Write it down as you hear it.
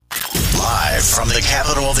Live from the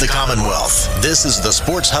capital of the Commonwealth, this is the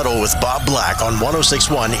Sports Huddle with Bob Black on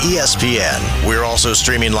 106.1 ESPN. We're also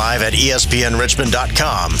streaming live at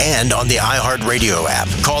espnrichmond.com and on the iHeartRadio app.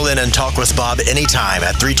 Call in and talk with Bob anytime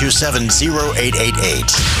at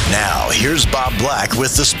 327-0888. Now, here's Bob Black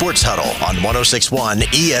with the Sports Huddle on 106.1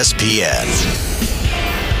 ESPN.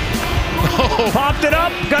 Oh. Popped it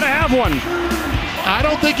up. Gotta have one. I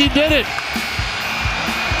don't think he did it.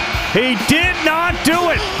 He did not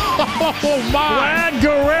do it. Oh, my. Vlad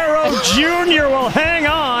Guerrero Jr. will hang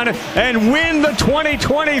on and win the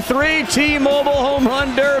 2023 T-Mobile Home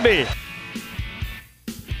Run Derby.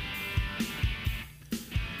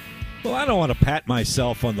 Well, I don't want to pat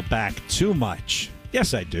myself on the back too much.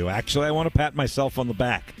 Yes, I do. Actually, I want to pat myself on the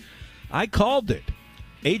back. I called it.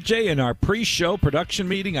 AJ, in our pre-show production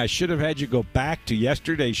meeting, I should have had you go back to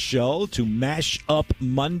yesterday's show to Mash Up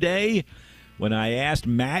Monday when I asked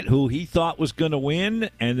Matt who he thought was going to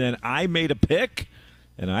win, and then I made a pick,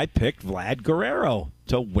 and I picked Vlad Guerrero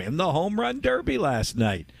to win the home run derby last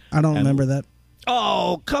night. I don't remember that.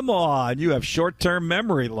 Oh, come on. You have short-term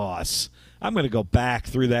memory loss. I'm going to go back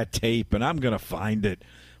through that tape, and I'm going to find it,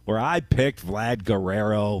 where I picked Vlad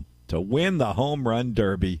Guerrero to win the home run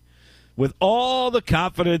derby with all the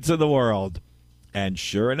confidence in the world. And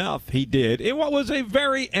sure enough, he did. In what was a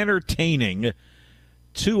very entertaining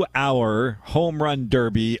 2-hour home run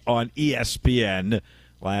derby on ESPN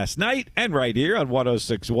last night and right here on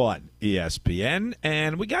 106.1 ESPN.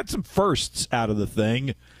 And we got some firsts out of the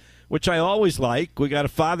thing, which I always like. We got a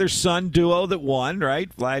father-son duo that won,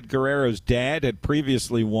 right? Vlad Guerrero's dad had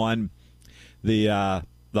previously won the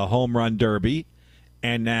home run derby,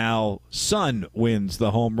 and now son wins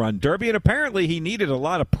the home run derby. And apparently he needed a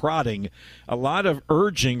lot of prodding, a lot of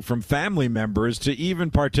urging from family members to even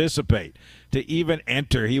participate, to even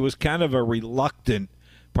enter. He was kind of a reluctant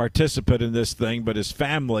participant in this thing, but his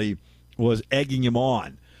family was egging him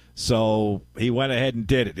on. So he went ahead and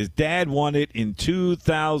did it. His dad won it in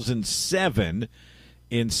 2007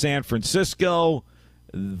 in San Francisco.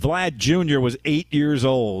 Vlad Jr. was 8 years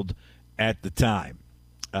old at the time.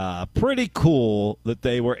 Pretty cool that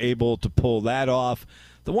they were able to pull that off.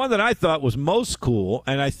 The one that I thought was most cool,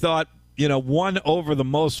 and I thought, won over the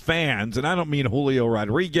most fans, and I don't mean Julio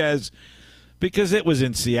Rodriguez, because it was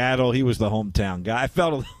in Seattle. He was the hometown guy. I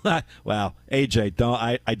felt a lot, well,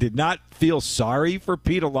 AJ, I did not feel sorry for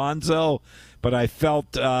Pete Alonso, but I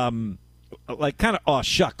felt like kind of, oh,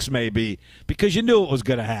 shucks, maybe, because you knew it was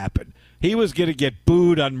going to happen. He was going to get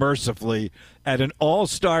booed unmercifully at an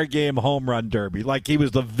all-star game home run derby, like he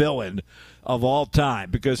was the villain of all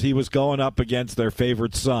time, because he was going up against their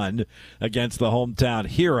favorite son, against the hometown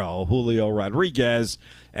hero, Julio Rodriguez,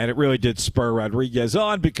 and it really did spur Rodriguez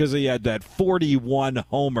on because he had that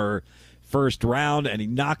 41-homer first round, and he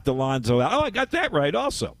knocked Alonso out. Oh, I got that right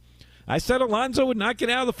also. I said Alonso would not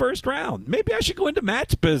get out of the first round. Maybe I should go into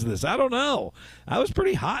Matt's business. I don't know. I was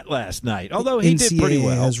pretty hot last night, although he did pretty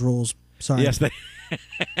well. has rules. Sorry. Yes,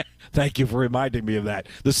 thank you for reminding me of that.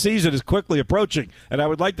 The season is quickly approaching, and I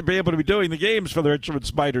would like to be able to be doing the games for the Richmond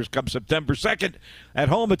Spiders come September 2nd at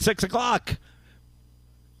home at 6 o'clock.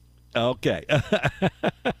 Okay.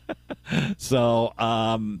 So,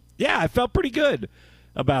 yeah, I felt pretty good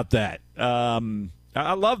about that.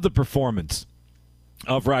 I love the performance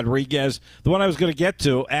of Rodriguez. The one I was going to get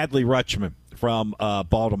to, Adley Rutschman from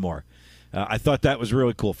Baltimore. I thought that was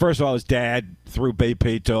really cool. First of all, his dad threw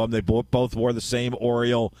BP to him. They both wore the same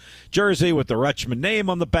Oriole jersey with the Rutschman name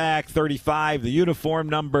on the back, 35, the uniform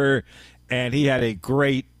number, and he had a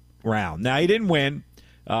great round. Now, he didn't win,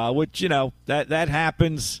 which, that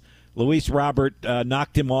happens. Luis Robert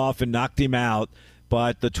knocked him off and knocked him out,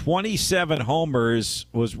 but the 27 homers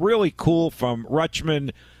was really cool from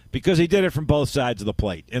Rutschman because he did it from both sides of the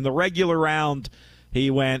plate. In the regular round, he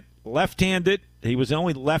went left-handed. He was the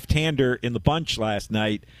only left-hander in the bunch last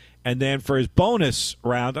night. And then for his bonus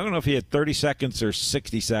round, I don't know if he had 30 seconds or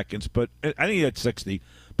 60 seconds, but I think he had 60.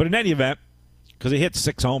 But in any event, because he hit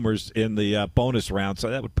 6 homers in the bonus round, so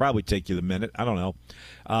that would probably take you the minute. I don't know.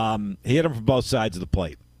 He hit them from both sides of the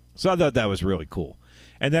plate. So I thought that was really cool.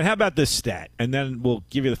 And then how about this stat? And then we'll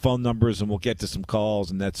give you the phone numbers and we'll get to some calls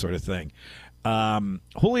and that sort of thing.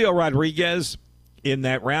 Julio Rodriguez, in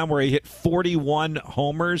that round where he hit 41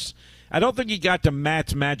 homers, I don't think he got to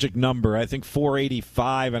Matt's magic number. I think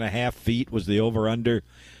 485.5 feet was the over-under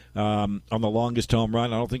on the longest home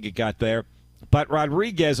run. I don't think it got there. But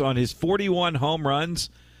Rodriguez, on his 41 home runs,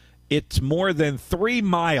 it's more than 3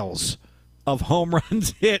 miles of home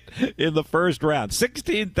runs hit in the first round.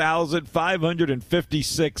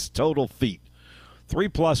 16,556 total feet.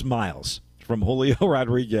 3+ miles from Julio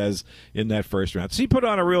Rodriguez in that first round. So he put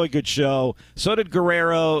on a really good show. So did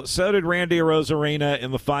Guerrero. So did Randy Arozarena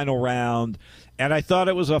in the final round. And I thought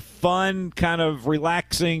it was a fun, kind of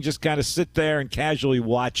relaxing, just kind of sit there and casually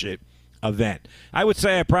watch it event. I would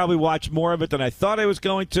say I probably watched more of it than I thought I was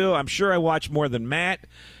going to. I'm sure I watched more than Matt,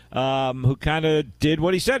 who kind of did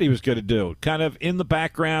what he said he was going to do. Kind of in the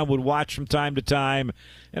background, would watch from time to time.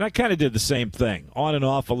 And I kind of did the same thing, on and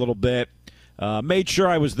off a little bit. Made sure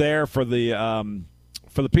I was there for the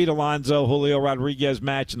Pete Alonso Julio Rodriguez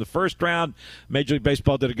match in the first round. Major League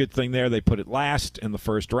Baseball did a good thing there. They put it last in the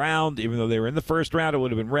first round. Even though they were in the first round, it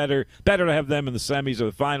would have been better to have them in the semis or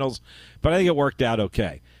the finals. But I think it worked out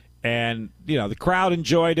okay. And, the crowd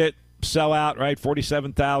enjoyed it. Sell out, right?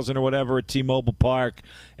 47,000 or whatever at T-Mobile Park.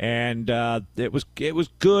 And it was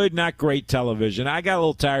good, not great television. I got a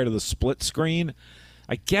little tired of the split screen.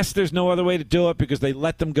 I guess there's no other way to do it because they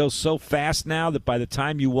let them go so fast now that by the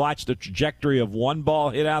time you watch the trajectory of one ball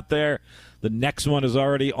hit out there, the next one is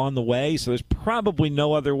already on the way. So there's probably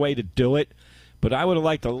no other way to do it. But I would have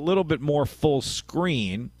liked a little bit more full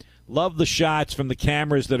screen. Love the shots from the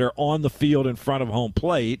cameras that are on the field in front of home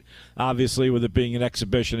plate. Obviously, with it being an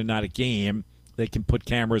exhibition and not a game, they can put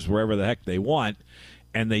cameras wherever the heck they want,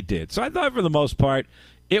 and they did. So I thought for the most part,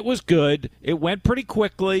 it was good. It went pretty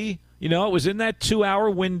quickly. It was in that 2-hour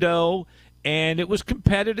window, and it was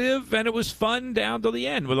competitive, and it was fun down to the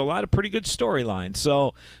end with a lot of pretty good storylines.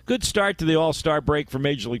 So good start to the All-Star break for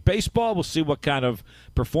Major League Baseball. We'll see what kind of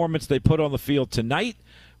performance they put on the field tonight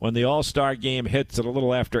when the All-Star game hits at a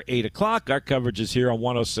little after 8 o'clock. Our coverage is here on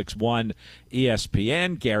 106.1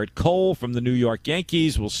 ESPN. Garrett Cole from the New York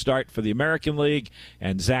Yankees will start for the American League,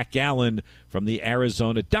 and Zach Gallen from the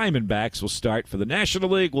Arizona Diamondbacks will start for the National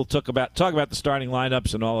League. We'll talk about the starting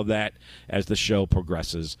lineups and all of that as the show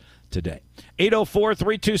progresses today.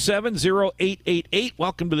 804-327-0888.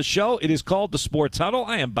 Welcome to the show. It is called the Sports Huddle.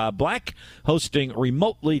 I am Bob Black, hosting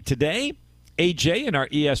remotely today. AJ in our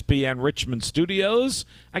ESPN Richmond studios.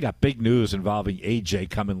 I got big news involving AJ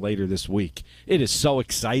coming later this week. It is so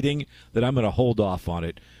exciting that I'm going to hold off on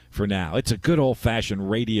it for now. It's a good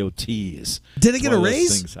old-fashioned radio tease. Did it get a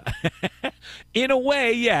raise? In a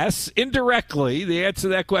way, yes. Indirectly, the answer to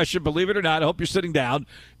that question, believe it or not, I hope you're sitting down,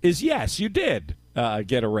 is yes, you did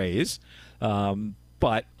get a raise.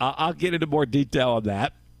 But I'll get into more detail on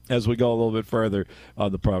that as we go a little bit further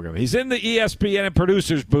on the program. He's in the ESPN and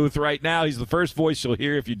producers booth right now. He's the first voice you'll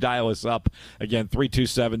hear if you dial us up. Again,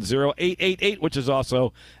 327-0888, which is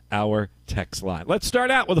also our text line. Let's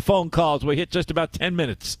start out with the phone calls. We hit just about 10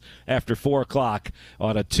 minutes after 4 o'clock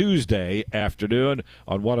on a Tuesday afternoon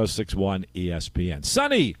on 106.1 ESPN.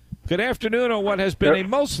 Sonny, good afternoon on what has been a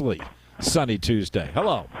mostly sunny Tuesday.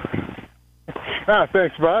 Hello.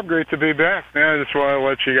 Thanks, Bob. Great to be back. I just want to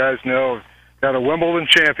let you guys know, got a Wimbledon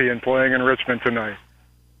champion playing in Richmond tonight.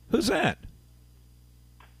 Who's that?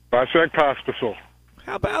 Vasek Pospisil.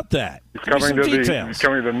 How about that? He's coming to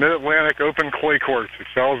the Mid-Atlantic Open Clay Courts at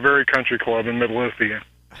Salisbury Country Club in Midlothian.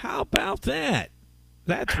 How about that?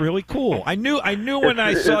 That's really cool. I knew when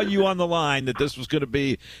I saw you on the line that this was going to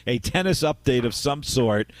be a tennis update of some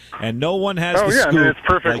sort, and no one has the scoop. It's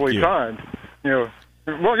perfectly like timed.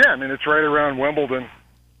 It's right around Wimbledon.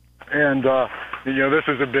 And, this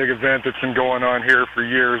is a big event that's been going on here for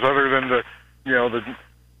years. Other than the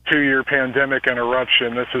 2-year pandemic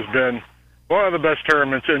interruption, this has been one of the best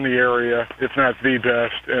tournaments in the area, if not the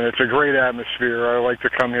best. And it's a great atmosphere. I like to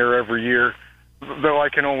come here every year, though I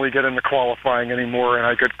can only get into qualifying anymore, and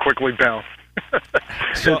I get quickly bounced.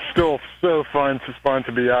 It's still so fun. It's fun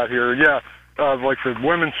to be out here. Yeah, like the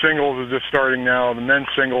women's singles is just starting now. The men's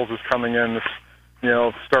singles is coming in.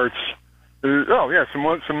 Starts.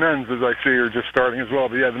 Some men's, as I see, are just starting as well.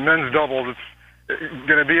 But, the men's doubles, it's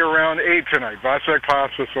going to be around 8 tonight. Vasek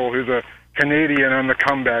Pospisil, who's a Canadian on the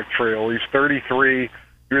comeback trail. He's 33.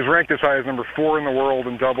 He was ranked as high as number 4 in the world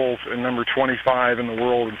in doubles and number 25 in the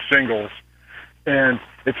world in singles. And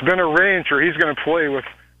it's been arranged where he's going to play with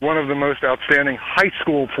one of the most outstanding high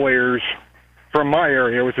school players from my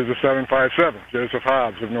area, which is a 757, Joseph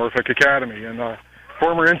Hobbs of Norfolk Academy. And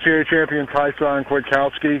former NCAA champion Tyson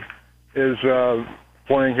Kwiatkowski is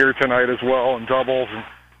playing here tonight as well in doubles. And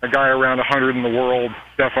a guy around 100 in the world,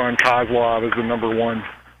 Stefan Kozlov, is the number 1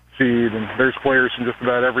 seed. And there's players from just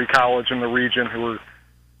about every college in the region who are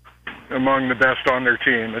among the best on their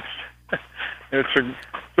team. It's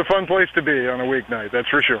a fun place to be on a weeknight, that's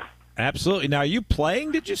for sure. Absolutely. Now, are you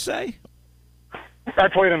playing, did you say? I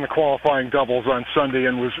played in the qualifying doubles on Sunday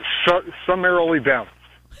and was summarily bounced.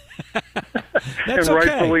 That's and okay.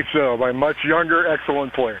 Rightfully so, by a much younger,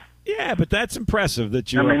 excellent player. Yeah, but that's impressive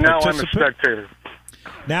that you now I'm a spectator.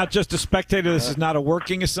 Now, just a spectator, this is not a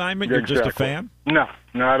working assignment? You're just a fan? No,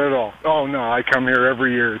 not at all. Oh, no, I come here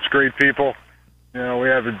every year. It's great people. You know, we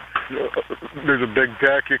have there's a big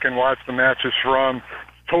deck you can watch the matches from.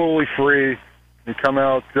 It's totally free. You come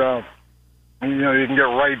out, you can get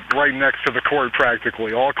right next to the court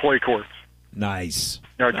practically, all clay courts. Nice.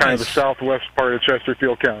 Kind of the southwest part of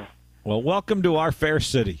Chesterfield County. Well, welcome to our fair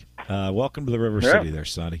city. Welcome to the River City there,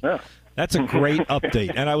 Sonny. Yeah. That's a great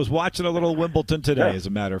update. And I was watching a little Wimbledon today, as a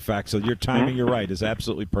matter of fact, so your timing, you're right, is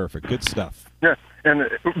absolutely perfect. Good stuff. Yeah, and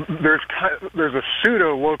there's a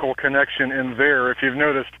pseudo-local connection in there. If you've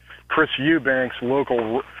noticed Chris Eubank's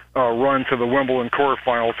local run to the Wimbledon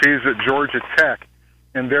quarterfinals, he's at Georgia Tech,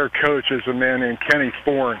 and their coach is a man named Kenny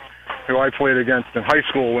Thorne, who I played against in high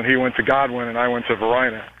school when he went to Godwin and I went to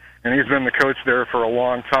Verina. And he's been the coach there for a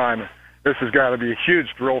long time. This has got to be a huge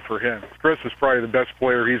thrill for him. Chris is probably the best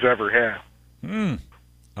player he's ever had.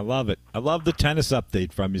 I love it. I love the tennis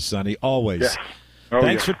update from you, Sonny, always. Yeah. Oh,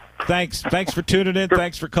 Thanks for tuning in.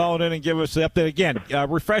 Thanks for calling in and giving us the update. Again,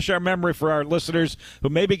 refresh our memory for our listeners who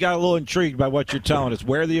maybe got a little intrigued by what you're telling us,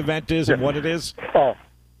 where the event is and what it is.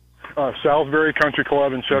 Salisbury Country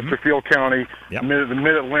Club in Chesterfield County, the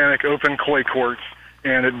Mid-Atlantic Open Clay Courts,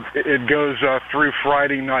 and it goes through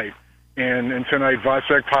Friday night. And tonight,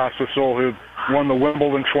 Vasek Pascal, who won the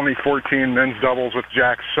Wimbledon 2014 men's doubles with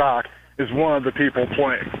Jack Sock, is one of the people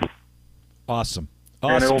playing. Awesome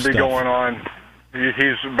And it'll be stuff. going on.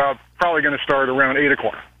 He's probably going to start around 8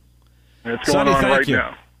 o'clock. And it's going Sonny, on right you.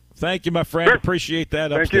 now. Thank you, my friend. Sure. Appreciate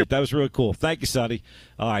that update. Thank you. That was really cool. Thank you, Sonny.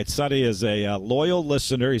 All right, Sonny is a loyal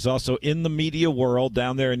listener. He's also in the media world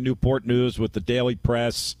down there in Newport News with the Daily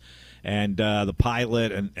Press and the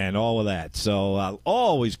Pilot and all of that. So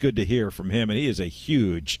always good to hear from him, and he is a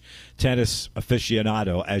huge tennis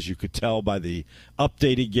aficionado, as you could tell by the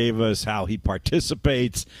update he gave us, how he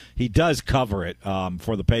participates. He does cover it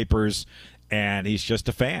for the papers, and he's just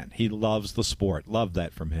a fan. He loves the sport. Love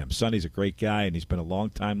that from him. Sonny's a great guy, and he's been a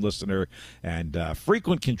long-time listener and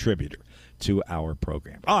frequent contributor to our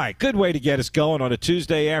program. All right, good way to get us going on a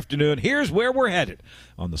Tuesday afternoon. Here's where we're headed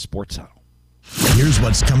on the Sports Huddle. Here's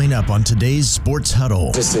what's coming up on today's Sports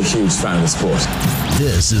Huddle. Just a huge fan of the sport.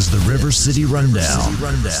 This is the River City Rundown.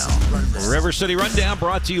 River City Rundown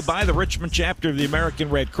brought to you by the Richmond chapter of the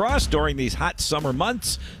American Red Cross. During these hot summer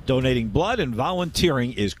months, donating blood and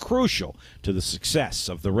volunteering is crucial to the success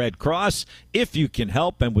of the Red Cross. If you can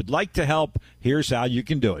help and would like to help, here's how you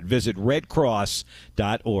can do it. Visit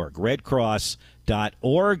redcross.org.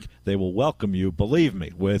 Redcross.org. They will welcome you, believe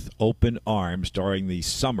me, with open arms during the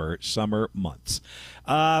summer months.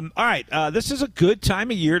 All right, this is a good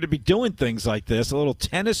time of year to be doing things like this. A little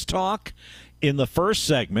tennis talk in the first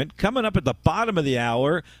segment. Coming up at the bottom of the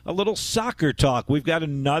hour, a little soccer talk. We've got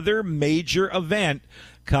another major event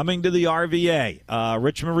coming to the RVA.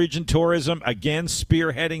 Richmond Region Tourism, again,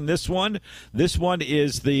 spearheading this one. This one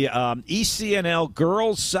is the ECNL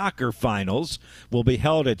Girls Soccer Finals. Will be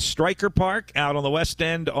held at Stryker Park out on the west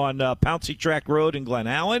end on Pouncey Track Road in Glen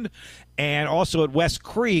Allen. And also at West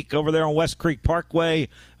Creek, over there on West Creek Parkway,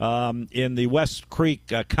 in the West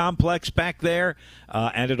Creek complex back there.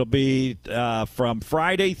 And it'll be from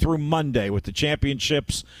Friday through Monday with the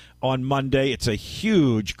championships on Monday. It's a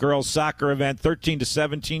huge girls soccer event, 13 to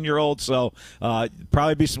 17-year-olds. So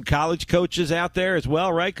probably be some college coaches out there as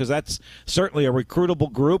well, right? Because that's certainly a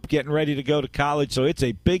recruitable group getting ready to go to college. So it's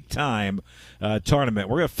a big-time tournament.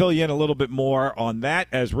 We're going to fill you in a little bit more on that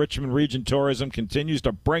as Richmond Region Tourism continues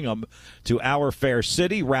to bring them to our fair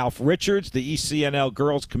city. Ralph Richards, the ECNL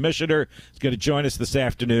Girls Commissioner, is going to join us this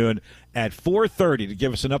afternoon at 4:30 to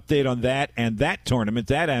give us an update on that and that tournament,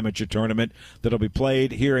 that amateur tournament that'll be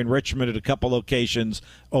played here in Richmond at a couple locations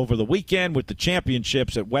over the weekend with the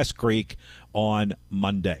championships at West Creek on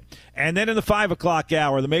Monday. And then in the 5 o'clock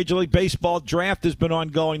hour, the Major League Baseball draft has been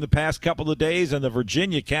ongoing the past couple of days, and the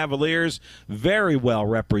Virginia Cavaliers very well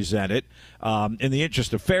represented in the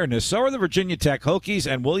interest of fairness. So are the Virginia Tech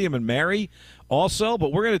Hokies and William and Mary also,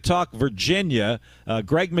 but we're going to talk Virginia.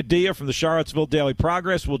 Greg Medea from the Charlottesville Daily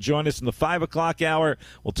Progress will join us in the 5 o'clock hour.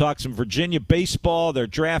 We'll talk some Virginia baseball, their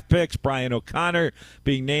draft picks, Brian O'Connor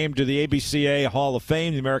being named to the ABCA Hall of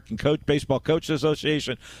Fame, the American Baseball Coaches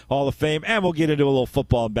Association Hall of Fame, and we'll get into a little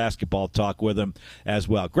football and basketball talk with him as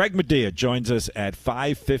well. Greg Medea joins us at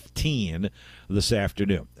 5:15 this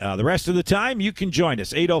afternoon. The rest of the time, you can join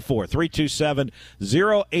us,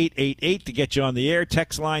 804-327-0888 to get you on the air.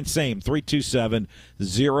 Text line, same,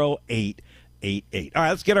 327-0888. All right,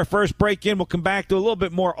 let's get our first break in. We'll come back to a little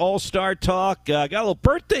bit more All-Star talk. Got a little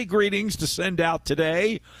birthday greetings to send out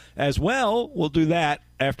today as well. We'll do that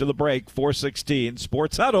after the break, 4:16.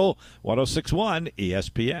 Sports Huddle, 106.1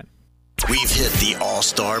 ESPN. We've hit the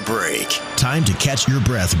All-Star break. Time to catch your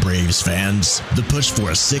breath, Braves fans. The push for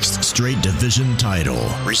a 6th straight division title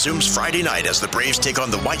resumes Friday night as the Braves take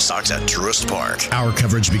on the White Sox at Truist Park. Our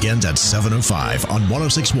coverage begins at 7:05 on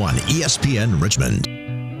 106.1 ESPN Richmond.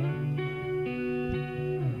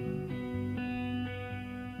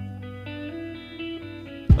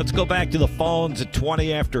 Let's go back to the phones at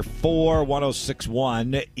 20 after 4,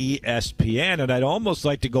 106.1 ESPN. And I'd almost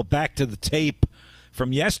like to go back to the tape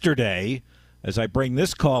from yesterday as I bring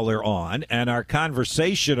this caller on and our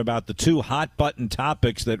conversation about the two hot-button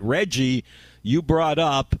topics that, Reggie, you brought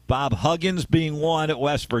up, Bob Huggins being one at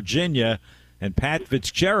West Virginia and Pat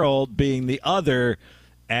Fitzgerald being the other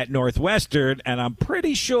at Northwestern. And I'm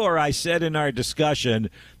pretty sure I said in our discussion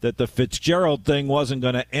that the Fitzgerald thing wasn't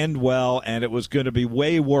going to end well and it was going to be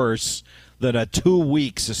way worse than a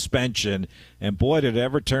 2-week suspension. And boy, did it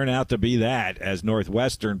ever turn out to be that, as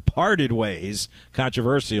Northwestern parted ways,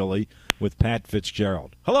 controversially, with Pat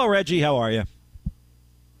Fitzgerald. Hello, Reggie. How are you?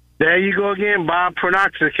 There you go again, Bob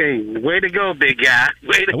Pronoxicating. Way to go, big guy.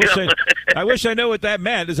 Way to go. I wish I knew what that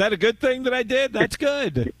meant. Is that a good thing that I did? That's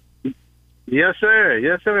good. Yes, sir.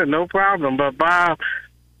 Yes, sir. No problem. But Paul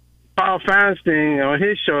Feinstein on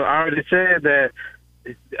his show already said that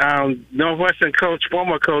Northwestern coach,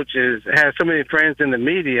 former coaches, has so many friends in the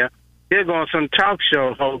media. He'll go on some talk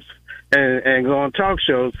show hosts and go on talk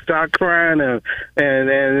shows, start crying and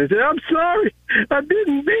say, "I'm sorry, I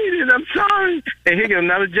didn't mean it. I'm sorry," and he'll get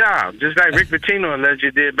another job, just like Rick Pitino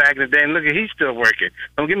allegedly did back in the day. And look, he's still working.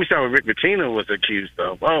 Don't get me started. Rick Pitino was accused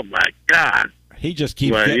of. Oh my God. He just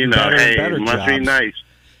keeps getting better and better must jobs. Be nice.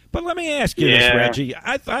 But let me ask you this, Reggie.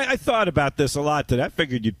 I thought about this a lot today. I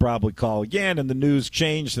figured you'd probably call again, and the news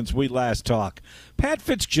changed since we last talked. Pat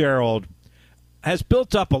Fitzgerald has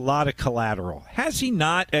built up a lot of collateral. Has he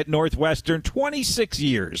not at Northwestern? 26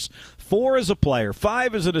 years. 4 as a player,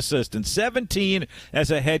 5 as an assistant, 17 as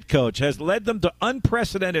a head coach, has led them to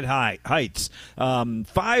unprecedented heights.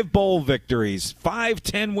 5 bowl victories, 5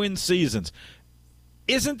 10-win seasons.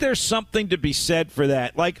 Isn't there something to be said for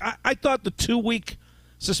that? Like, I thought the 2-week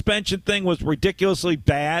suspension thing was ridiculously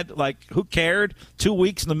bad. Like, who cared? 2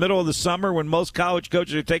 weeks in the middle of the summer when most college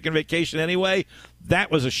coaches are taking vacation anyway?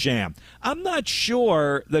 That was a sham. I'm not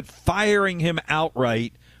sure that firing him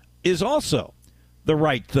outright is also the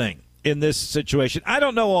right thing in this situation. I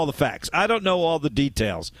don't know all the facts. I don't know all the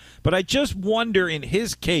details. But I just wonder, in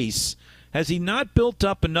his case, has he not built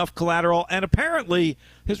up enough collateral? And apparently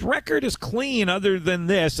his record is clean other than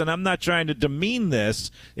this, and I'm not trying to demean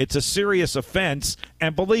this. It's a serious offense,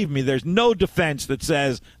 and believe me, there's no defense that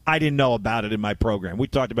says, I didn't know about it in my program. We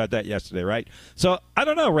talked about that yesterday, right? So I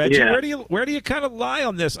don't know, Reggie, where do you kind of lie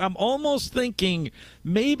on this? I'm almost thinking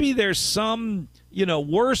maybe there's some,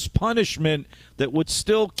 worse punishment that would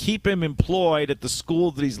still keep him employed at the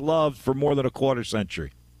school that he's loved for more than a quarter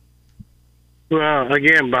century. Well,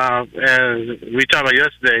 again, Bob, as we talked about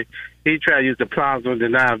yesterday, he tried to use the plausible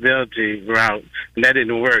deniability route, and that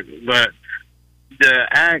didn't work. But the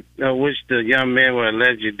act of which the young men were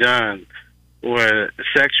allegedly done were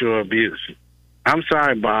sexual abuse. I'm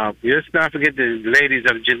sorry, Bob. Let's not forget the ladies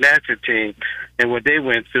of the gymnastics team and what they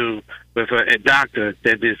went through with a doctor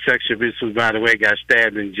that did sexual abuse, who, by the way, got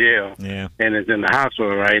stabbed in jail and is in the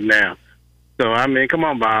hospital right now. So, I mean, come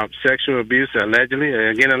on, Bob. Sexual abuse, allegedly,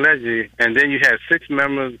 and then you had 6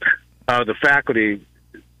 members of the faculty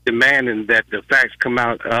demanding that the facts come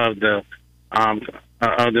out of the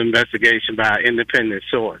investigation by an independent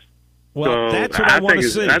source. Well, so that's what I want to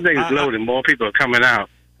see. I think it's loaded. More people are coming out.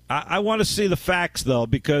 I want to see the facts, though,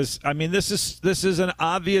 because, I mean, this is an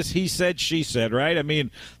obvious he said, she said, right? I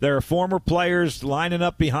mean, there are former players lining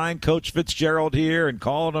up behind Coach Fitzgerald here and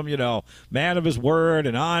calling him, man of his word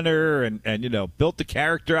and honor and built the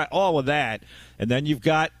character, all of that. And then you've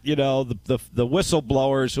got, the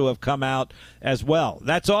whistleblowers who have come out as well.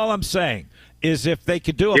 That's all I'm saying, is if they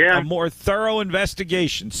could do a more thorough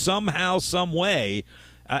investigation somehow, some way.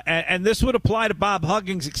 And this would apply to Bob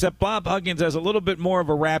Huggins, except Bob Huggins has a little bit more of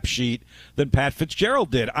a rap sheet than Pat Fitzgerald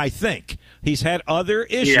did, I think. He's had other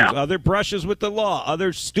issues, other brushes with the law,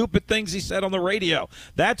 other stupid things he said on the radio.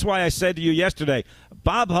 That's why I said to you yesterday,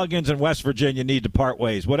 Bob Huggins and West Virginia need to part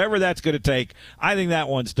ways. Whatever that's going to take, I think that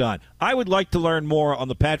one's done. I would like to learn more on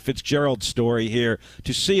the Pat Fitzgerald story here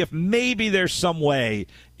to see if maybe there's some way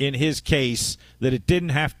in his case that it didn't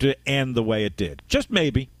have to end the way it did. Just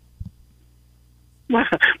maybe.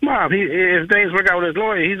 Bob, if things work out with his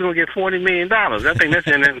lawyer, he's going to get $40 million. I think that's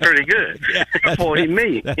pretty good. $40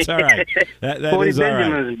 million. That's all right. That 40 is all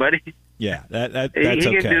Benjamins, right. buddy. Yeah, that's he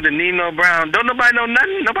okay. can do the Nino Brown. Don't nobody know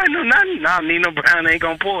nothing. Nobody know nothing. No, Nino Brown ain't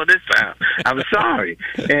gonna pull this time. I'm sorry.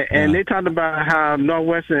 And they talked about how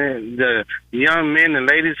Northwestern, the young men and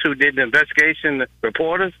ladies who did the investigation,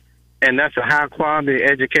 reporters, and that's a high quality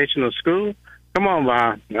educational school. Come on,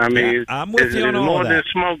 Bob. I mean, I'm with you on there's all more that. than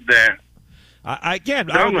smoke there.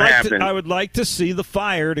 I would like to see the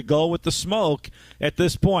fire to go with the smoke at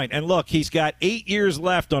this point. And look, he's got 8 years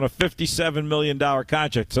left on a $57 million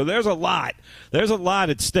contract. So there's a lot. There's a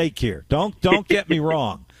lot at stake here. Don't get me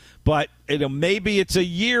wrong. But maybe it's a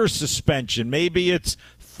year suspension. Maybe it's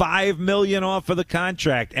 $5 million off of the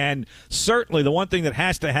contract. And certainly the one thing that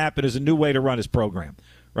has to happen is a new way to run his program,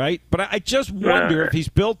 right? But I just wonder if he's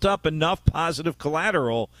built up enough positive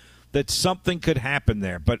collateral that something could happen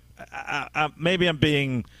there. But maybe I'm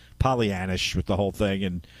being Pollyannish with the whole thing.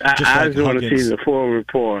 And I just want to see the full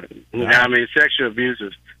report. I mean, sexual abuse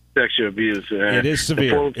is sexual abuse. It is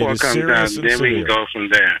severe. The full report comes serious down, then we can go from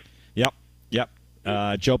there. Yep.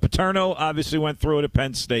 Joe Paterno obviously went through it at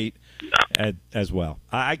Penn State as well.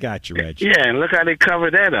 I got you, Reg. Yeah, and look how they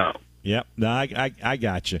covered that up. Yep. No, I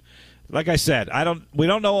got you. Like I said, we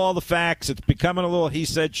don't know all the facts. It's becoming a little he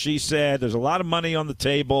said, she said. There's a lot of money on the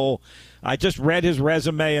table. I just read his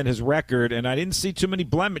resume and his record, and I didn't see too many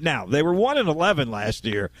blemishes. Now, they were 1-11 last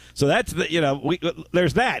year, so that's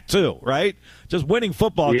there's that too, right? Just winning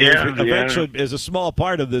football games eventually is a small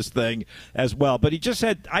part of this thing as well. But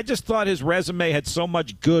I just thought his resume had so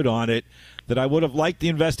much good on it that I would have liked the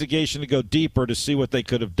investigation to go deeper to see what they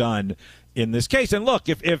could have done in this case. And look,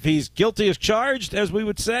 if he's guilty as charged, as we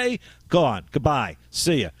would say, go on, goodbye,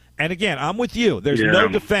 see ya. And again, I'm with you. There's no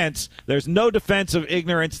defense. There's no defense of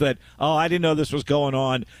ignorance that, I didn't know this was going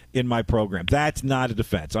on in my program. That's not a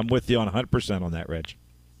defense. I'm with you on 100% on that, Reg.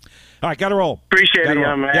 All right, got to roll. Appreciate it,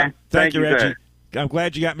 young man. Yeah, thank you, Reggie. Sir. I'm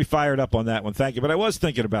glad you got me fired up on that one. Thank you. But I was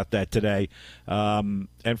thinking about that today, and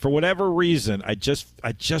for whatever reason, I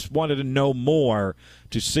just wanted to know more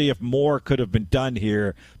to see if more could have been done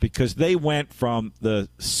here, because they went from the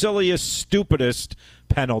silliest, stupidest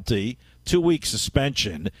penalty, 2-week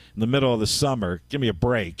suspension in the middle of the summer, give me a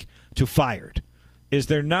break, to fired. Is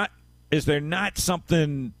there not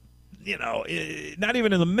something, not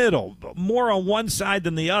even in the middle, more on one side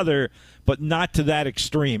than the other, but not to that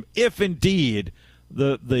extreme? If indeed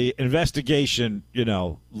the investigation,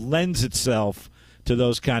 lends itself to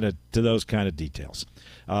those kind of details.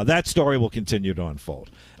 That story will continue to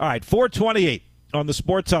unfold. All right, 428 on the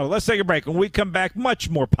Sports Huddle. Let's take a break. When we come back, much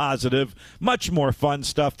more positive, much more fun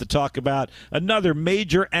stuff to talk about. Another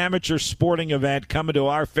major amateur sporting event coming to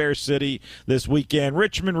our fair city this weekend.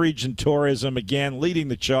 Richmond Region Tourism, again, leading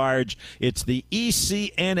the charge. It's the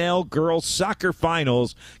ECNL Girls Soccer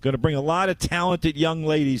Finals. Going to bring a lot of talented young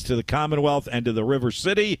ladies to the Commonwealth and to the River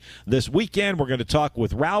City this weekend. We're going to talk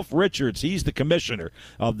with Ralph Richards. He's the commissioner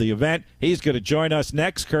of the event. He's going to join us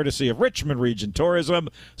next, courtesy of Richmond Region Tourism.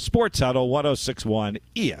 Sports Huddle 106.1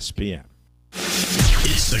 ESPN.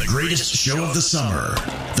 It's the greatest show of the summer.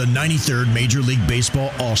 The 93rd Major League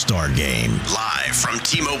Baseball All-Star Game. Live from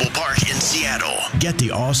T-Mobile Park in Seattle. Get the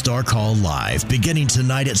All-Star Call live beginning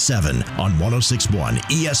tonight at 7 on 106.1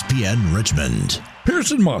 ESPN Richmond.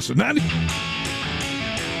 Pearson Moss, 90.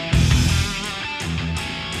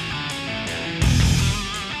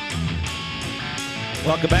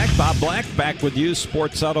 Welcome back. Bob Black back with you.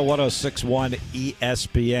 Sports Huddle 106.1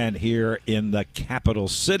 ESPN here in the capital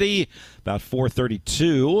city. About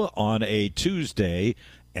 4:32 on a Tuesday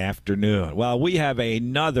afternoon. Well, we have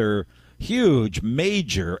another huge,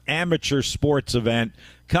 major amateur sports event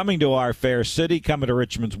coming to our fair city, coming to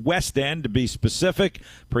Richmond's West End to be specific,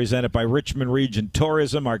 presented by Richmond Region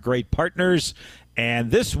Tourism, our great partners.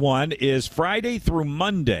 And this one is Friday through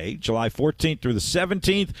Monday, July 14th through the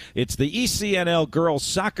 17th. It's the ECNL Girls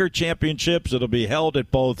Soccer Championships. It'll be held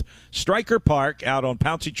at both Stryker Park out on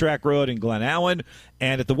Pouncey Track Road in Glen Allen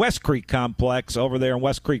and at the West Creek Complex over there on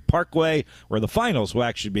West Creek Parkway, where the finals will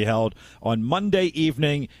actually be held on Monday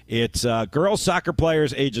evening. It's girls soccer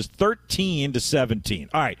players ages 13 to 17.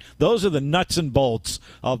 All right, those are the nuts and bolts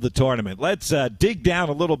of the tournament. Let's dig down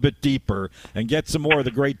a little bit deeper and get some more of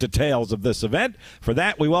the great details of this event. For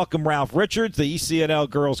that, we welcome Ralph Richards, the ECNL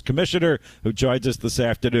Girls Commissioner, who joins us this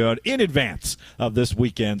afternoon in advance of this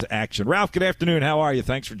weekend's action. Ralph, good afternoon. How are you?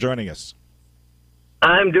 Thanks for joining us.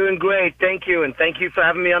 I'm doing great. Thank you, and thank you for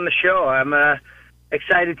having me on the show. I'm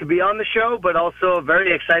excited to be on the show, but also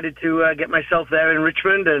very excited to get myself there in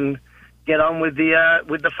Richmond and get on with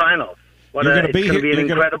the finals. It's going to be an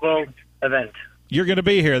incredible event. You're going to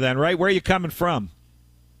be here then, right? Where are you coming from?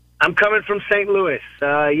 I'm coming from St. Louis.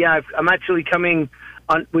 I'm actually coming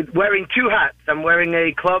with wearing two hats. I'm wearing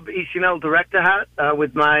a club ECNL director hat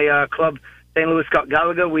with my club St. Louis Scott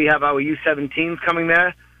Gallagher. We have our U17s coming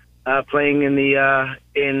there, playing in the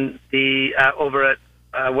over at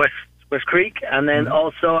West Creek, and then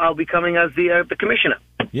also I'll be coming as the commissioner.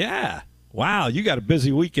 Yeah. Wow, you got a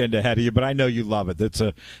busy weekend ahead of you, but I know you love it.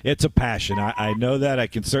 It's a passion. I know that. I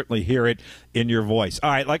can certainly hear it in your voice. All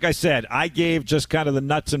right, like I said, I gave just kind of the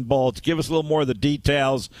nuts and bolts. Give us a little more of the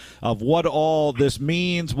details of what all this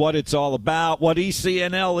means, what it's all about, what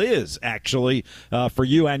ECNL is actually for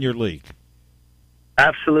you and your league.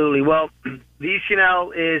 Absolutely. Well, the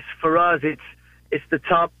ECNL is, for us, it's the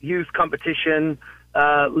top youth competition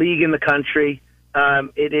league in the country.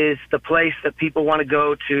 It is the place that people want to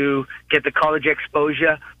go to get the college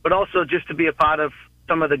exposure, but also just to be a part of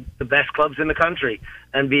some of the best clubs in the country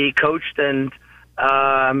and be coached and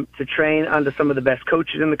to train under some of the best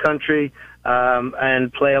coaches in the country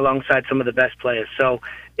and play alongside some of the best players. So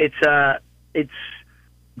it's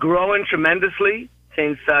growing tremendously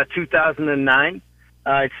since 2009.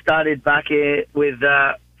 It started back with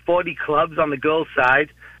 40 clubs on the girls' side,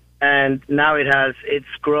 and now it's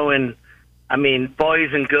growing. I mean, boys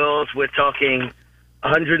and girls, we're talking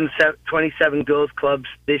 127 girls clubs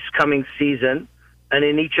this coming season. And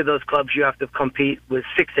in each of those clubs, you have to compete with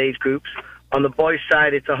 6 age groups. On the boys'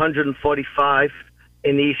 side, it's 145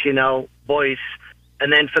 in the ECNL boys.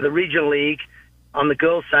 And then for the regional league, on the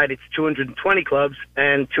girls' side, it's 220 clubs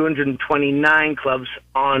and 229 clubs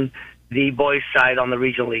on the boys' side on the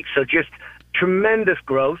regional league. So just tremendous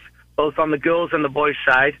growth, both on the girls and the boys'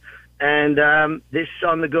 side. And this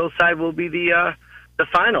on the girls' side will be the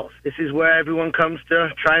finals. This is where everyone comes to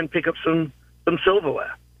try and pick up some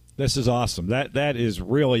silverware. This is awesome. That is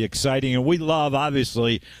really exciting, and we love,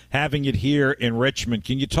 obviously, having it here in Richmond.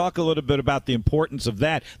 Can you talk a little bit about the importance of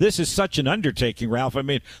that? This is such an undertaking, Ralph. I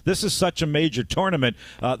mean, this is such a major tournament.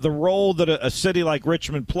 The role that a city like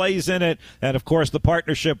Richmond plays in it, and, of course, the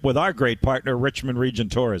partnership with our great partner, Richmond Region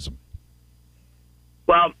Tourism.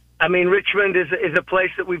 Well, I mean, Richmond is a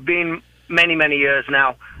place that we've been many, many years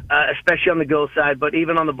now, especially on the girls' side, but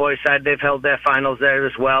even on the boys' side, they've held their finals there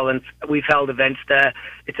as well, and we've held events there.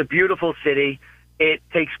 It's a beautiful city. It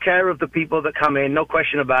takes care of the people that come in, no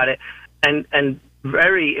question about it, and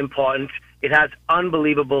very important, it has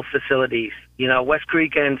unbelievable facilities. You know, West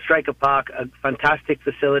Creek and Stryker Park are fantastic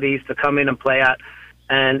facilities to come in and play at,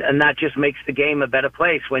 and that just makes the game a better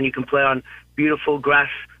place when you can play on beautiful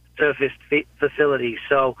grass surface facilities.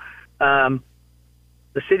 So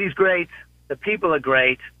the city's great, the people are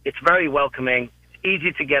great, it's very welcoming, it's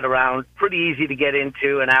easy to get around, pretty easy to get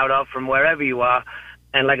into and out of from wherever you are,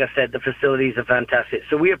 and like I said, the facilities are fantastic.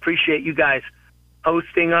 So we appreciate you guys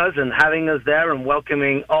hosting us and having us there and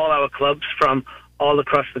welcoming all our clubs from all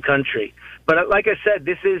across the country. But like I said,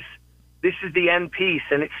 this is the end piece,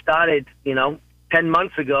 and it started 10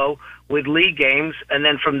 months ago with league games, and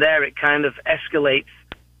then from there it kind of escalates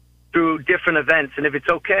through different events. And if it's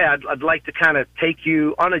okay, I'd like to kind of take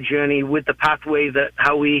you on a journey with the pathway that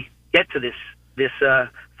how we get to this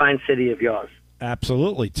fine city of yours.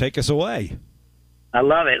 Absolutely. Take us away. I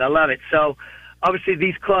love it. So obviously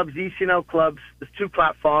these clubs, the ECNL clubs, there's 2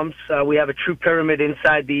 platforms. We have a true pyramid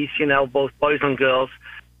inside the ECNL, both boys and girls.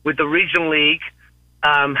 With the regional league,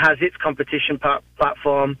 has its competition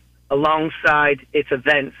platform alongside its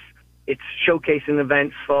events. It's showcasing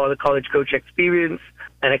events for the college coach experience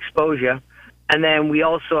and exposure. And then we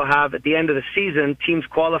also have, at the end of the season, teams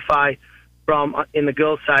qualify from, in the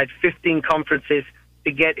girls' side, 15 conferences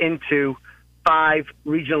to get into 5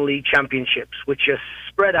 regional league championships, which are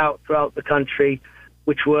spread out throughout the country,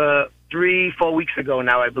 which were 3-4 weeks ago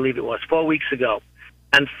now, I believe it was, 4 weeks ago.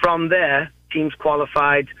 And from there, teams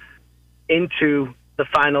qualified into the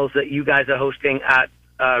finals that you guys are hosting at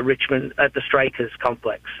Richmond at the Strikers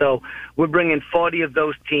complex. So we're bringing 40 of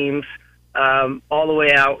those teams all the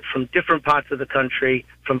way out from different parts of the country,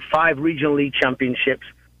 from 5 regional league championships,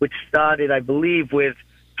 which started, I believe, with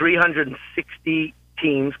 360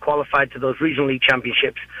 teams qualified to those regional league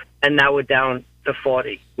championships, and now we're down to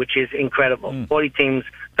 40, which is incredible. 40 teams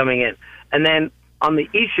coming in. And then on the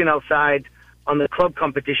ECNL side, on the club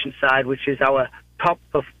competition side, which is our top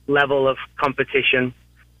level of competition,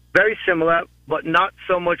 very similar, but not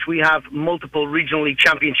so much. We have multiple regional league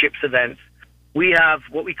championships events. We have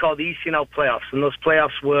what we call the ECNL playoffs, and those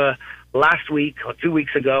playoffs were last week or 2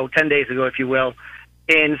 weeks ago, 10 days ago, if you will,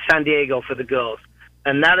 in San Diego for the girls.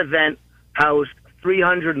 And that event housed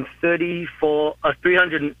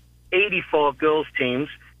 384 girls teams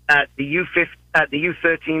at the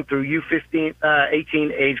U13 through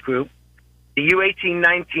U18 age group. The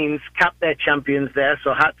U18-19s capped their champions there,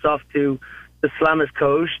 so hats off to the Slammers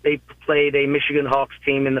coach. They played a Michigan Hawks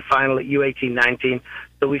team in the final at U18-19.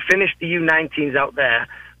 So we finished the U19s out there,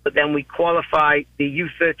 but then we qualify the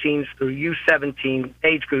U13s through U17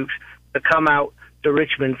 age groups to come out to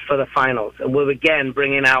Richmond for the finals. And we'll again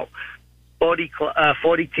bringing out 40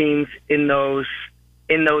 teams in those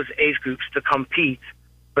age groups to compete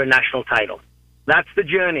for a national title. That's the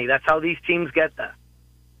journey. That's how these teams get there.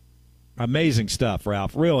 Amazing stuff,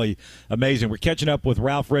 Ralph. Really amazing. We're catching up with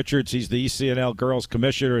Ralph Richards. He's the ECNL Girls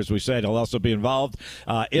Commissioner. As we said, he'll also be involved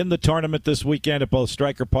in the tournament this weekend at both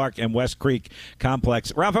Stryker Park and West Creek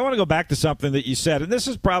Complex. Ralph, I want to go back to something that you said, and this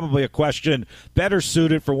is probably a question better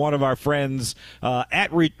suited for one of our friends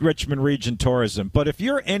at Richmond Region Tourism. But if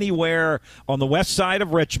you're anywhere on the west side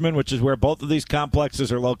of Richmond, which is where both of these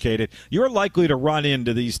complexes are located, you're likely to run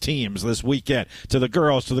into these teams this weekend, to the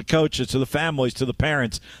girls, to the coaches, to the families, to the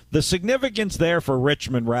parents. The significance there for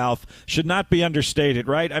Richmond, Ralph, should not be understated,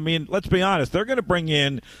 right? I mean, let's be honest. They're going to bring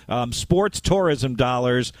in sports tourism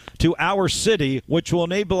dollars to our city, which will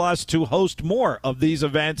enable us to host more of these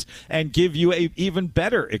events and give you an even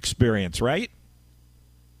better experience, right?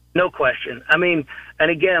 No question. I mean,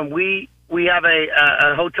 and again, we have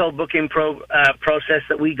a hotel booking process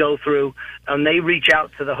that we go through, and they reach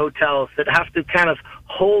out to the hotels that have to kind of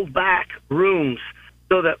hold back rooms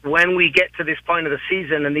so that when we get to this point of the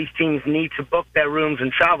season and these teams need to book their rooms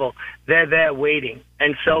and travel, they're there waiting.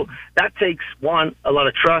 And so that takes, one, a lot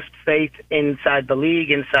of trust, faith inside the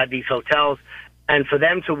league, inside these hotels. And for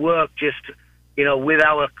them to work just, with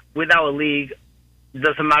our league,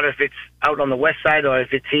 doesn't matter if it's out on the west side or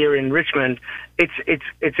if it's here in Richmond,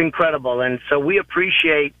 it's incredible. And so we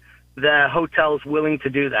appreciate the hotels willing to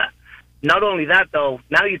do that. Not only that, though,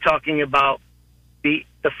 now you're talking about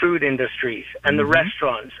the food industries and the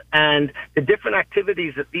restaurants and the different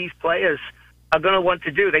activities that these players are going to want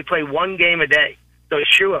to do. They play one game a day. So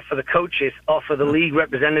sure, for the coaches or for the league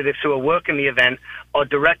representatives who are working the event or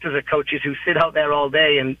directors of coaches who sit out there all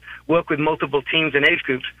day and work with multiple teams and age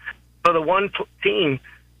groups, for the one team,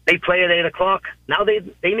 they play at 8 o'clock. Now they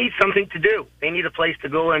need something to do. They need a place to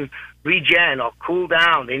go and regen or cool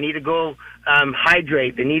down. They need to go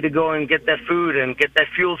hydrate. They need to go and get their food and get their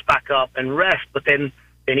fuels back up and rest. But then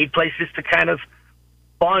they need places to kind of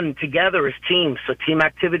bond together as teams. So team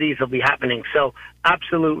activities will be happening. So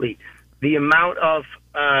absolutely, the amount of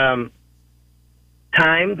time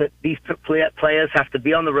that these players have to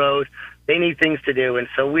be on the road, they need things to do. And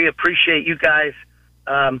so we appreciate you guys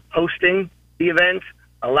hosting the event,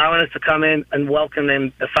 allowing us to come in and welcome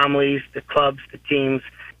them, the families, the clubs, the teams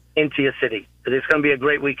into your city. So it's going to be a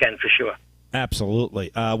great weekend for sure.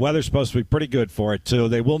 Absolutely. Weather's supposed to be pretty good for it, too.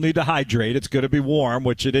 They will need to hydrate. It's going to be warm,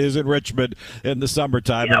 which it is in Richmond in the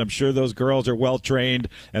summertime, and I'm sure those girls are well-trained,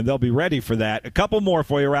 and they'll be ready for that. A couple more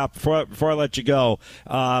for you, Ralph, before I let you go.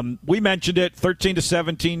 We mentioned it, 13 to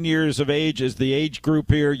 17 years of age is the age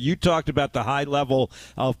group here. You talked about the high level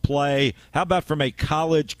of play. How about from a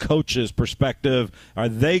college coach's perspective? Are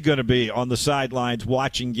they going to be on the sidelines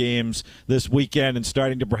watching games this weekend and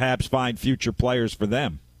starting to perhaps find future players for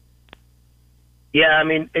them? Yeah, I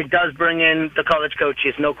mean, it does bring in the college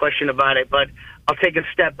coaches, no question about it. But I'll take a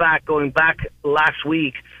step back, going back last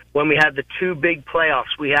week when we had the two big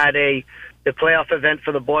playoffs. We had the playoff event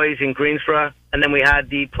for the boys in Greensboro, and then we had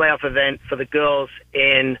the playoff event for the girls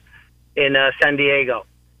in San Diego.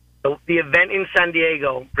 The event in San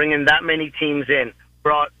Diego, bringing that many teams in,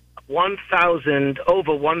 brought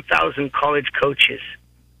over 1,000 college coaches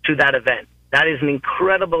to that event. That is an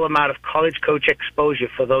incredible amount of college coach exposure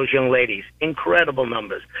for those young ladies. Incredible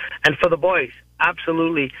numbers. And for the boys,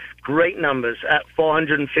 absolutely great numbers at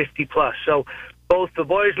 450 plus. So both the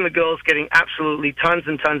boys and the girls getting absolutely tons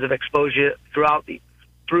and tons of exposure through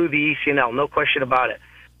the ECNL, no question about it.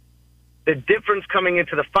 The difference coming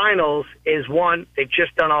into the finals is, one, they've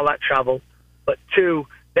just done all that travel, but two,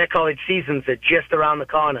 their college seasons are just around the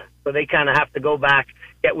corner. So they kind of have to go back,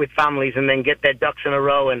 get with families, and then get their ducks in a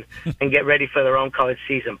row and get ready for their own college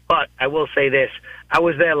season. But I will say this. I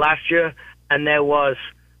was there last year, and there was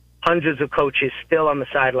hundreds of coaches still on the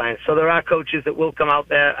sidelines. So there are coaches that will come out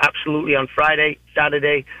there absolutely on Friday,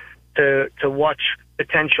 Saturday, to watch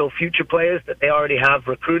potential future players that they already have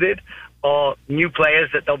recruited or new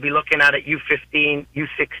players that they'll be looking at U15,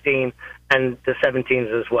 U16, and the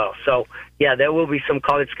 17s as well. So, yeah, there will be some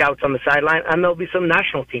college scouts on the sideline, and there'll be some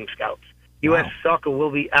national team scouts. U.S. Soccer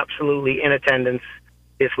will be absolutely in attendance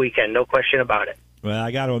this weekend, no question about it. Well,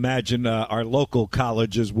 I got to imagine our local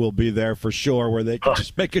colleges will be there for sure, where they can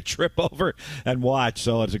just make a trip over and watch.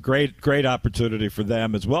 So it's a great opportunity for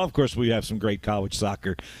them as well. Of course, we have some great college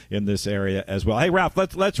soccer in this area as well. Hey, Ralph,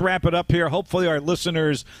 let's wrap it up here. Hopefully, our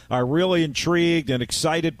listeners are really intrigued and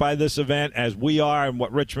excited by this event, as we are, and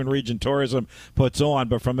what Richmond Region Tourism puts on.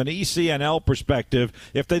 But from an ECNL perspective,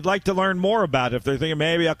 if they'd like to learn more about it, if they're thinking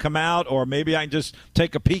maybe I'll come out or maybe I can just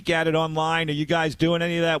take a peek at it online, are you guys doing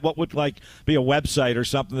any of that? What would be a website or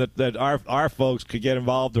something that our folks could get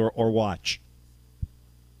involved or watch?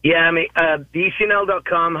 Yeah, I mean, the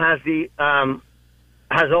ECNL.com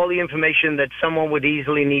has all the information that someone would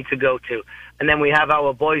easily need to go to. And then we have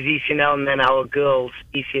our boys ECNL and then our girls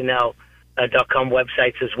ECNL.com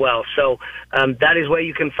websites as well. So that is where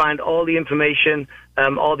you can find all the information,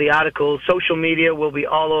 all the articles. Social media will be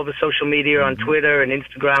all over social media on Twitter and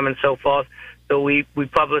Instagram and so forth. So we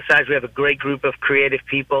publicize. We have a great group of creative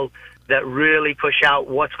people that really push out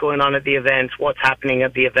what's going on at the events, what's happening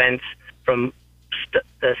at the events, from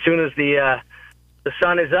as soon as the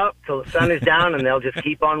sun is up till the sun is down, and they'll just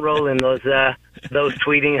keep on rolling those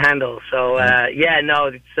tweeting handles. So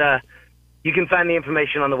it's you can find the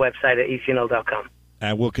information on the website at ecnl.com.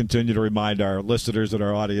 And we'll continue to remind our listeners and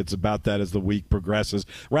our audience about that as the week progresses.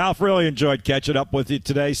 Ralph, really enjoyed catching up with you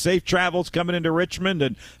today. Safe travels coming into Richmond,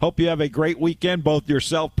 and hope you have a great weekend, both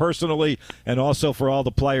yourself personally and also for all the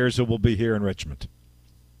players who will be here in Richmond.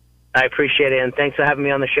 I appreciate it, and thanks for having me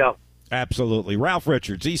on the show. Absolutely. Ralph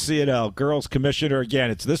Richards, ECNL Girls Commissioner.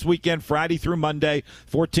 Again, it's this weekend, Friday through Monday,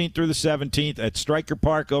 14th through the 17th at Stryker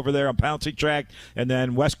Park over there on Pouncey Track, and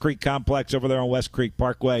then West Creek Complex over there on West Creek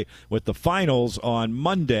Parkway, with the finals on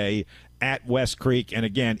Monday at West Creek. And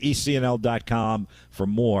again, ECNL.com for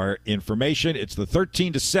more information. It's the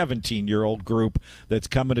 13 to 17-year-old group that's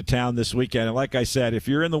coming to town this weekend. And like I said, if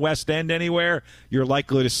you're in the West End anywhere, you're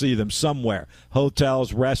likely to see them somewhere.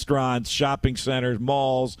 Hotels, restaurants, shopping centers,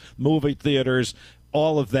 malls, movie theaters,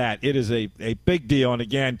 all of that. It is a big deal. And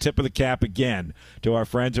again, tip of the cap again to our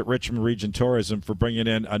friends at Richmond Region Tourism for bringing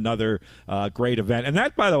in another great event. And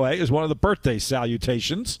that, by the way, is one of the birthday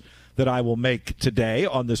salutations that I will make today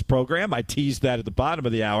on this program. I teased that at the bottom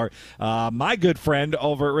of the hour. My good friend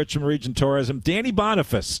over at Richmond Region Tourism, Danny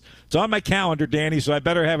Boniface. It's on my calendar, Danny, so I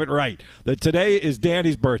better have it right. That today is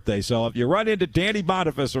Danny's birthday. So if you run into Danny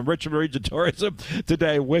Boniface from Richmond Region Tourism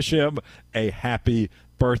today, wish him a happy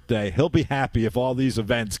birthday. He'll be happy if all these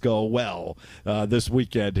events go well this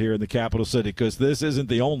weekend here in the capital city, because this isn't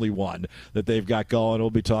the only one that they've got going.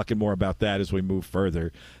 We'll be talking more about that as we move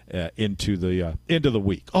further into the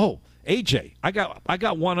week. Oh, AJ, I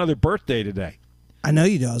got one other birthday today. I know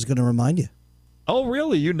you do. I was going to remind you. Oh,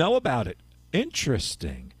 really? You know about it?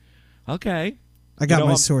 Interesting. Okay. I got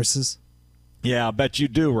my sources. Yeah, I'll bet you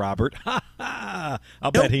do, Robert.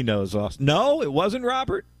 I'll bet he knows us. No, it wasn't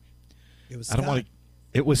Robert. It was Scott. I don't want to.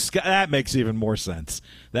 It was Scott. That makes even more sense.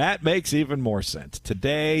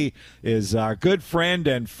 Today is our good friend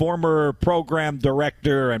and former program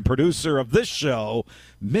director and producer of this show,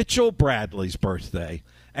 Mitchell Bradley's birthday.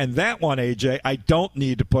 And that one, AJ, I don't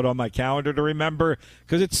need to put on my calendar to remember,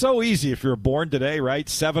 because it's so easy if you're born today, right?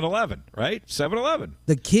 7-11, right? 7-11.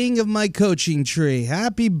 The king of my coaching tree.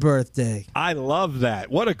 Happy birthday. I love that.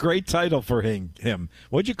 What a great title for him.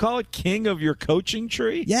 What'd you call it? King of your coaching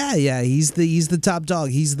tree? Yeah. He's the top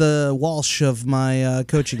dog. He's the Walsh of my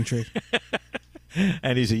coaching tree.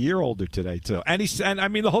 And he's a year older today, too. And I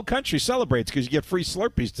mean, the whole country celebrates because you get free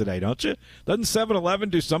Slurpees today, don't you? Doesn't 7-Eleven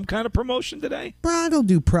do some kind of promotion today? Bro, I don't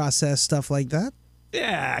do processed stuff like that.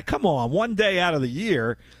 Yeah, come on. One day out of the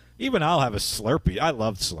year, even I'll have a Slurpee. I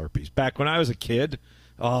loved Slurpees. Back when I was a kid,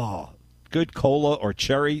 good cola or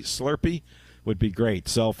cherry Slurpee would be great.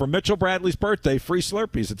 So for Mitchell Bradley's birthday, free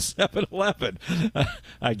Slurpees at 7-Eleven,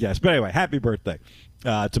 I guess. But anyway, happy birthday.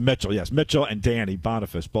 To Mitchell, yes. Mitchell and Danny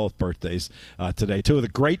Boniface, both birthdays today. Two of the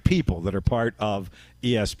great people that are part of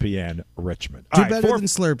ESPN Richmond. Do better than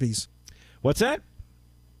Slurpees. What's that?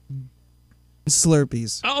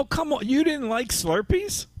 Slurpees. Oh, come on. You didn't like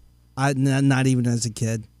Slurpees? Not even as a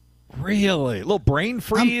kid. Really? A little brain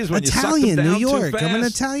freeze I'm when Italian, you suck them down New York. too fast? I'm an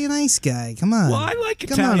Italian ice guy. Come on. Well, I like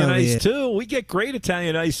Italian ice, too. We get great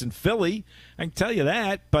Italian ice in Philly. I can tell you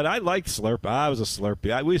that. But I liked Slurpee. I was a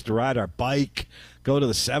Slurpee. We used to ride our bike, go to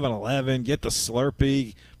the 7-Eleven, get the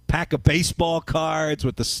Slurpee, pack of baseball cards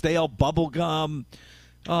with the stale bubble gum.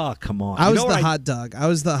 Oh, come on. I was the hot dog. I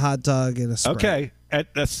was the hot dog in a Sprite. Okay.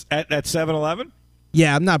 At 7-Eleven?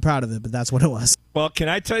 Yeah, I'm not proud of it, but that's what it was. Well, can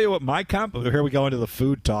I tell you what my here we go into the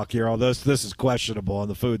food talk here, although this is questionable on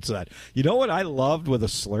the food side. You know what I loved with a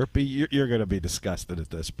Slurpee? You're going to be disgusted at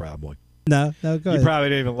this, probably. No, go ahead. You probably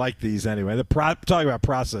didn't even like these anyway. Talking about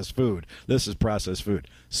processed food. This is processed food.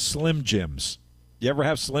 Slim Jims. You ever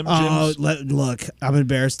have Slim Jims? Look, I'm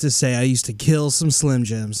embarrassed to say I used to kill some Slim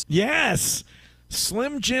Jims. Yes.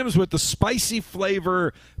 Slim Jims with the spicy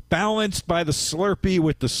flavor balanced by the Slurpee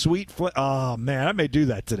with the sweet flavor. Oh, man, I may do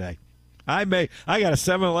that today. I got a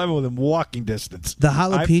 7-Eleven within walking distance. The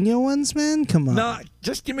jalapeno ones, man? Come on. No,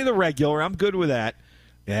 just give me the regular. I'm good with that.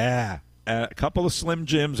 Yeah. A couple of Slim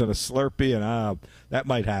Jims and a Slurpee, and that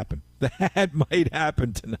might happen. That might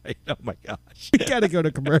happen tonight. Oh, my gosh. We got to go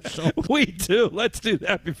to commercial. We do. Let's do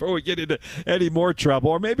that before we get into any more trouble.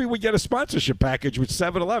 Or maybe we get a sponsorship package with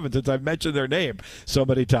 7-Eleven, since I've mentioned their name so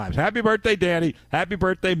many times. Happy birthday, Danny. Happy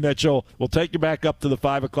birthday, Mitchell. We'll take you back up to the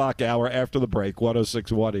 5 o'clock hour after the break.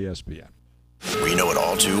 106.1 ESPN. We know it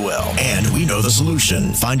all too well, and we know the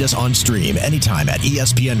solution. Find us on stream anytime at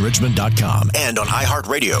ESPNRichmond.com and on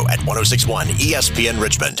iHeartRadio at 106.1 ESPN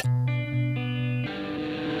Richmond.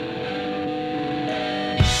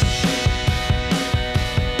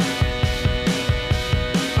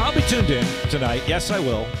 I'll be tuned in tonight. Yes, I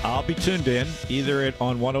will. I'll be tuned in either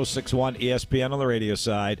on 106.1 ESPN on the radio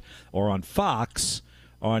side or on Fox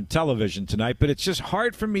on television tonight, but it's just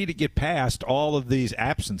hard for me to get past all of these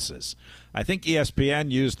absences. I think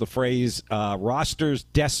ESPN used the phrase rosters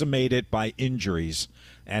decimated by injuries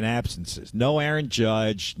and absences. No Aaron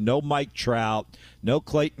Judge, no Mike Trout, no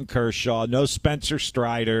Clayton Kershaw, no Spencer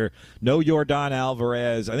Strider, no Yordan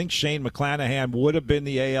Alvarez. I think Shane McClanahan would have been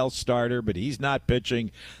the AL starter, but he's not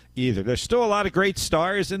pitching either. There's still a lot of great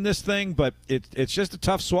stars in this thing, but it's just a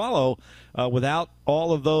tough swallow without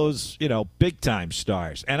all of those, big-time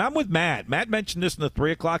stars. And I'm with Matt. Matt mentioned this in the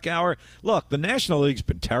 3 o'clock hour. Look, the National League's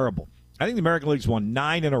been terrible. I think the American League's won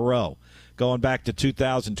 9 in a row going back to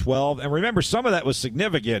 2012. And remember, some of that was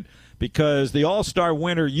significant because the All-Star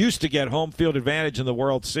winner used to get home field advantage in the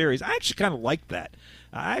World Series. I actually kind of liked that.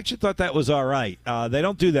 I actually thought that was all right. They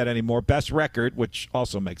don't do that anymore. Best record, which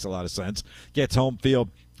also makes a lot of sense, gets home field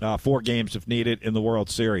 4 games if needed in the World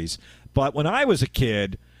Series. But when I was a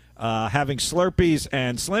kid, having Slurpees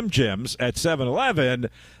and Slim Jims at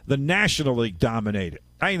 7-Eleven, the National League dominated.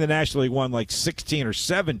 I think the National League won like 16 or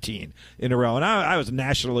 17 in a row. And I was a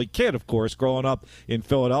National League kid, of course, growing up in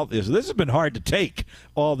Philadelphia. So this has been hard to take,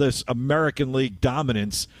 all this American League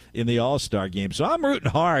dominance in the All-Star game. So I'm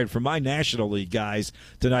rooting hard for my National League guys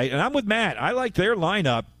tonight. And I'm with Matt. I like their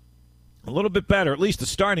lineup a little bit better, at least the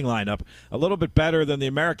starting lineup, a little bit better than the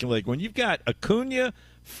American League. When you've got Acuna,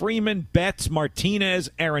 Freeman, Betts, Martinez,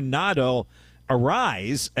 Arenado,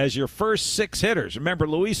 Arise as your first 6 hitters. Remember,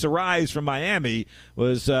 Luis Arise from Miami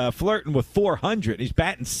was flirting with 400. He's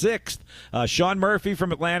batting 6th. Sean Murphy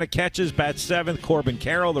from Atlanta catches, bats 7th. Corbin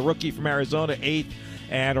Carroll, the rookie from Arizona, 8th.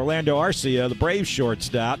 And Orlando Arcia, the Braves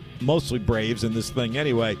shortstop, mostly Braves in this thing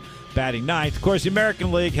anyway, batting 9th. Of course, the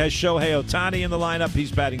American League has Shohei Ohtani in the lineup.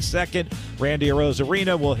 He's batting 2nd. Randy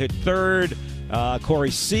Arozarena will hit 3rd.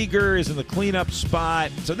 Corey Seager is in the cleanup spot.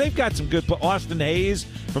 So they've got some good. Austin Hayes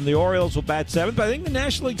from the Orioles will bat 7th. But I think the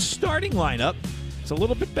National League starting lineup is a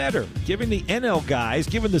little bit better, giving the NL guys,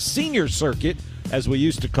 giving the senior circuit, as we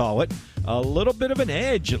used to call it, a little bit of an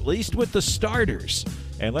edge, at least with the starters.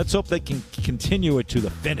 And let's hope they can continue it to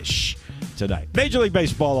the finish tonight. Major League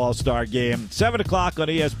Baseball All-Star Game, 7 o'clock on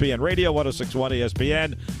ESPN Radio, 106.1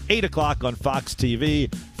 ESPN, 8 o'clock on Fox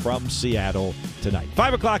TV from Seattle tonight.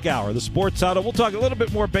 5 o'clock hour, the Sports Huddle. We'll talk a little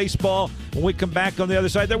bit more baseball when we come back on the other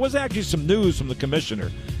side. There was actually some news from the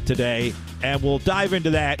commissioner today, and we'll dive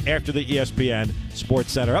into that after the ESPN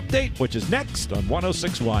Sports Center update, which is next on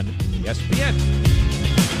 106.1 ESPN.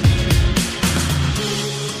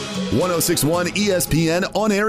 106.1 ESPN on air